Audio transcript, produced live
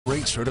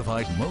Rate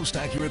certified most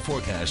accurate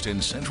forecast in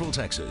Central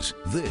Texas.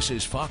 This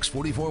is Fox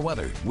 44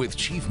 weather with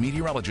Chief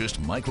Meteorologist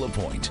Mike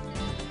LaPoint.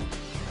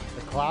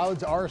 The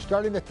clouds are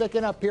starting to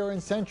thicken up here in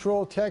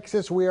Central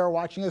Texas. We are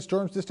watching a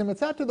storm system.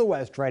 It's out to the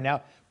west right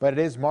now, but it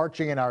is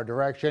marching in our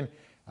direction.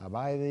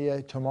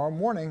 By tomorrow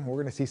morning, we're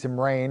going to see some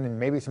rain and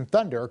maybe some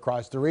thunder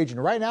across the region.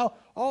 Right now,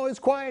 all is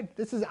quiet.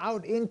 This is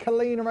out in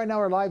Killeen. Right now,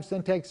 our live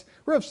Syntex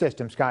roof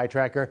system sky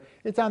tracker.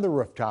 It's on the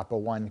rooftop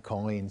of One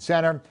Killeen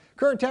Center.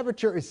 Current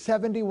temperature is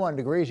 71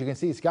 degrees. You can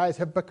see skies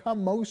have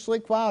become mostly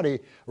cloudy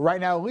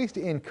right now, at least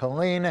in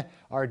Killeen.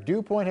 Our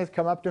dew point has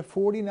come up to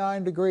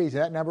 49 degrees.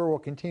 That number will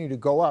continue to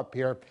go up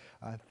here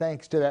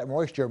thanks to that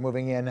moisture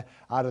moving in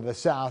out of the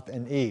south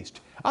and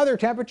east. Other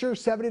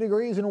temperatures, 70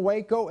 degrees in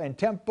Waco and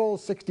Temple,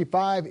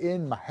 65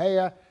 in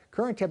Mahia.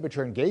 Current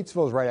temperature in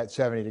Gatesville is right at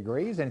 70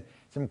 degrees, and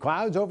some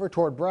clouds over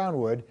toward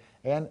Brownwood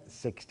and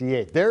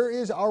 68. There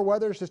is our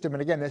weather system,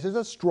 and again, this is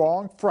a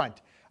strong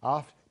front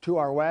off to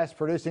our west,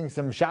 producing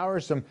some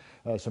showers,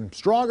 some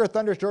stronger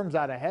thunderstorms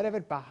out ahead of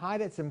it.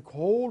 Behind it, some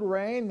cold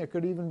rain. There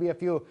could even be a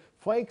few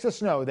flakes of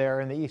snow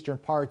there in the eastern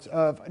parts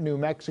of New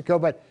Mexico.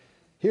 But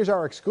here's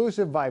our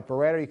exclusive Viper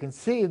radar. You can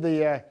see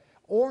the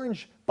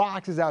orange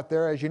boxes out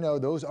there. As you know,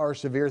 those are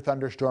severe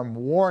thunderstorm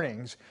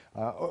warnings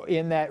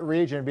in that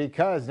region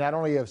because not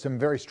only of some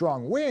very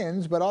strong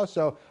winds, but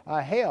also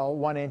hail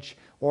 1 inch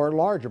or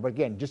larger. But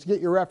again, just to get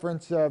your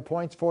reference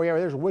points for you,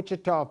 there's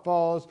Wichita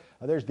Falls,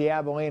 there's the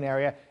Abilene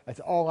area.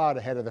 That's all out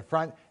ahead of the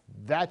front.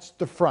 That's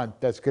the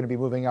front that's going to be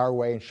moving our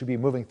way and should be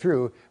moving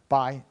through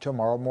by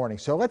tomorrow morning.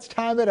 So let's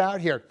time it out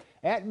here.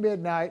 At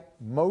midnight,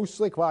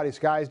 mostly cloudy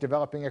skies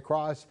developing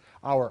across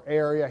our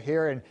area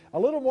here, and a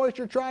little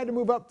moisture trying to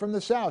move up from the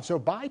south. So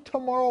by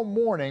tomorrow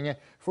morning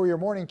for your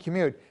morning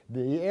commute,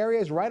 the area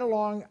is right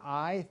along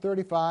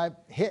I-35,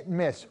 hit and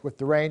miss with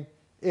the rain.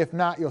 If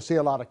not, you'll see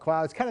a lot of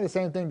clouds. Kind of the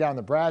same thing down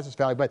the Brazos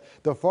Valley, but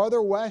the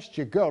farther west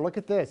you go, look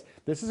at this.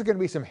 This is going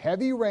to be some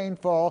heavy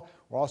rainfall.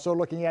 We're also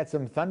looking at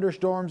some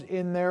thunderstorms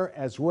in there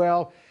as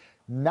well.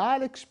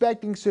 Not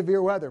expecting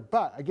severe weather,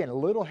 but again, a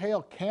little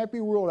hail can't be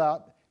ruled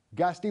out.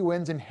 Gusty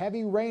winds and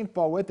heavy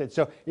rainfall with it.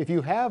 So if you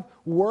have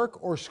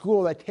work or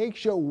school that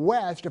takes you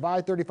west of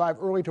I-35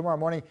 early tomorrow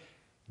morning,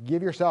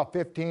 give yourself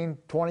 15,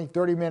 20,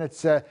 30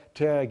 minutes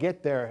to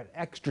get there.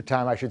 Extra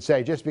time, I should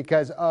say, just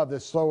because of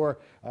the slower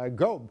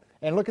go.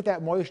 And look at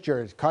that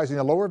moisture. It's causing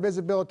the lower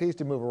visibilities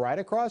to move right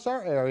across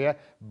our area.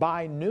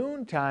 By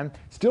noontime,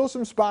 still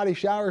some spotty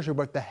showers here,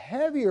 but the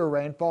heavier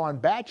rainfall on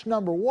batch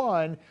number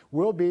 1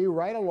 will be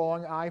right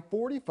along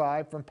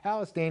I-45 from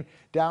Palestine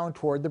down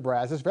toward the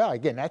Brazos Valley.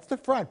 Again, that's the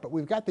front, but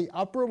we've got the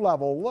upper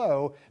level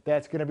low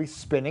that's going to be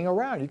spinning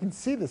around. You can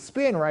see the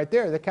spin right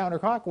there, the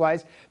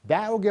counterclockwise.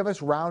 That will give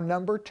us round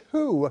number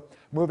 2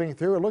 moving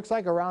through. It looks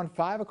like around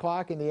 5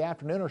 o'clock in the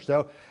afternoon or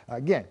so.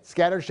 Again,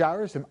 scattered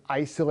showers, some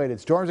isolated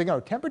storms.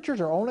 Again, temperatures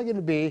are only going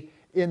to be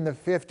in the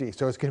 50s,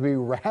 so it's going to be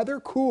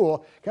rather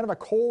cool, kind of a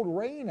cold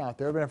rain out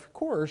there. But of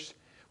course,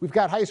 we've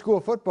got high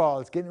school football.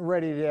 It's getting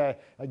ready to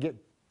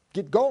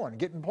get going,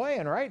 getting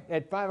playing, right?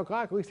 At 5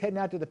 o'clock, at least heading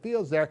out to the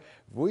fields there.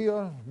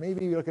 We'll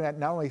maybe be looking at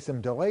not only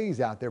some delays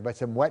out there, but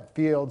some wet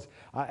fields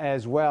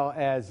as well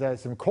as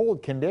some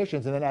cold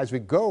conditions. And then as we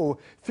go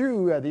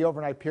through the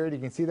overnight period, you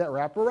can see that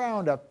wrap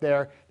around up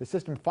there. The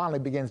system finally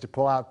begins to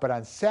pull out. But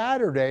on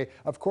Saturday,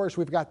 of course,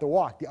 we've got the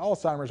walk, the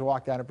Alzheimer's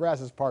walk down at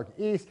Brazos Park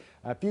East.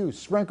 A few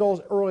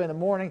sprinkles early in the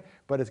morning,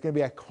 but it's going to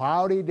be a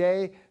cloudy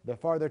day. The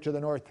farther to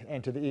the north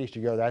and to the east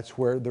you go, that's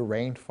where the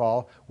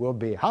rainfall will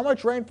be. How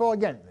much rainfall?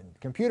 Again,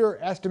 computer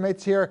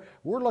estimates here,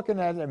 we're looking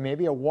at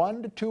maybe a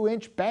 1 to 2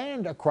 inch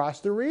band across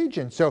the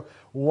region. So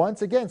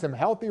once again, some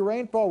healthy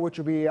rainfall, which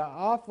will be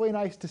awfully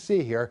nice to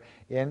see here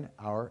in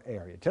our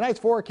area. Tonight's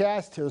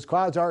forecast, those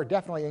clouds are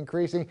definitely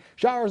increasing.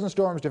 Showers and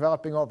storms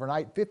developing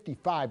overnight,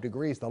 55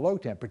 degrees the low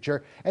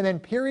temperature. And then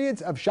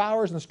periods of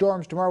showers and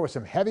storms tomorrow with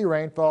some heavy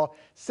rainfall,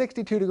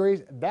 62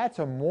 degrees. That's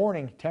a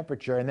morning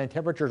temperature. And then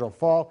temperatures will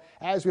fall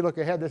as we look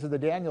ahead. This is the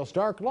Daniel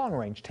Stark long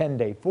range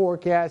 10-day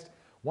forecast.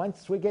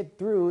 Once we get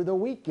through the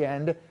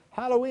weekend,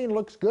 Halloween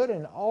looks good,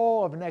 and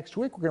all of next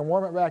week we're going to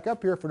warm it back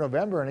up here for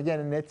November. And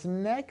again, it's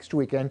next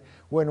weekend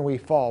when we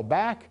fall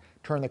back,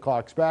 turn the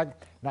clocks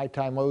back.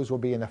 Nighttime lows will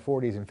be in the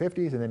 40s and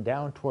 50s, and then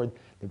down toward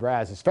the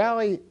Brazos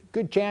Valley,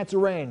 good chance of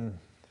rain,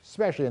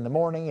 especially in the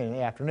morning and in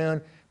the afternoon.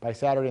 By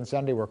Saturday and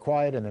Sunday, we're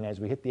quiet, and then as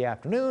we hit the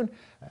afternoon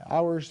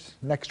hours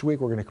next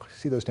week, we're going to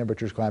see those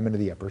temperatures climb into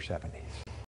the upper 70s.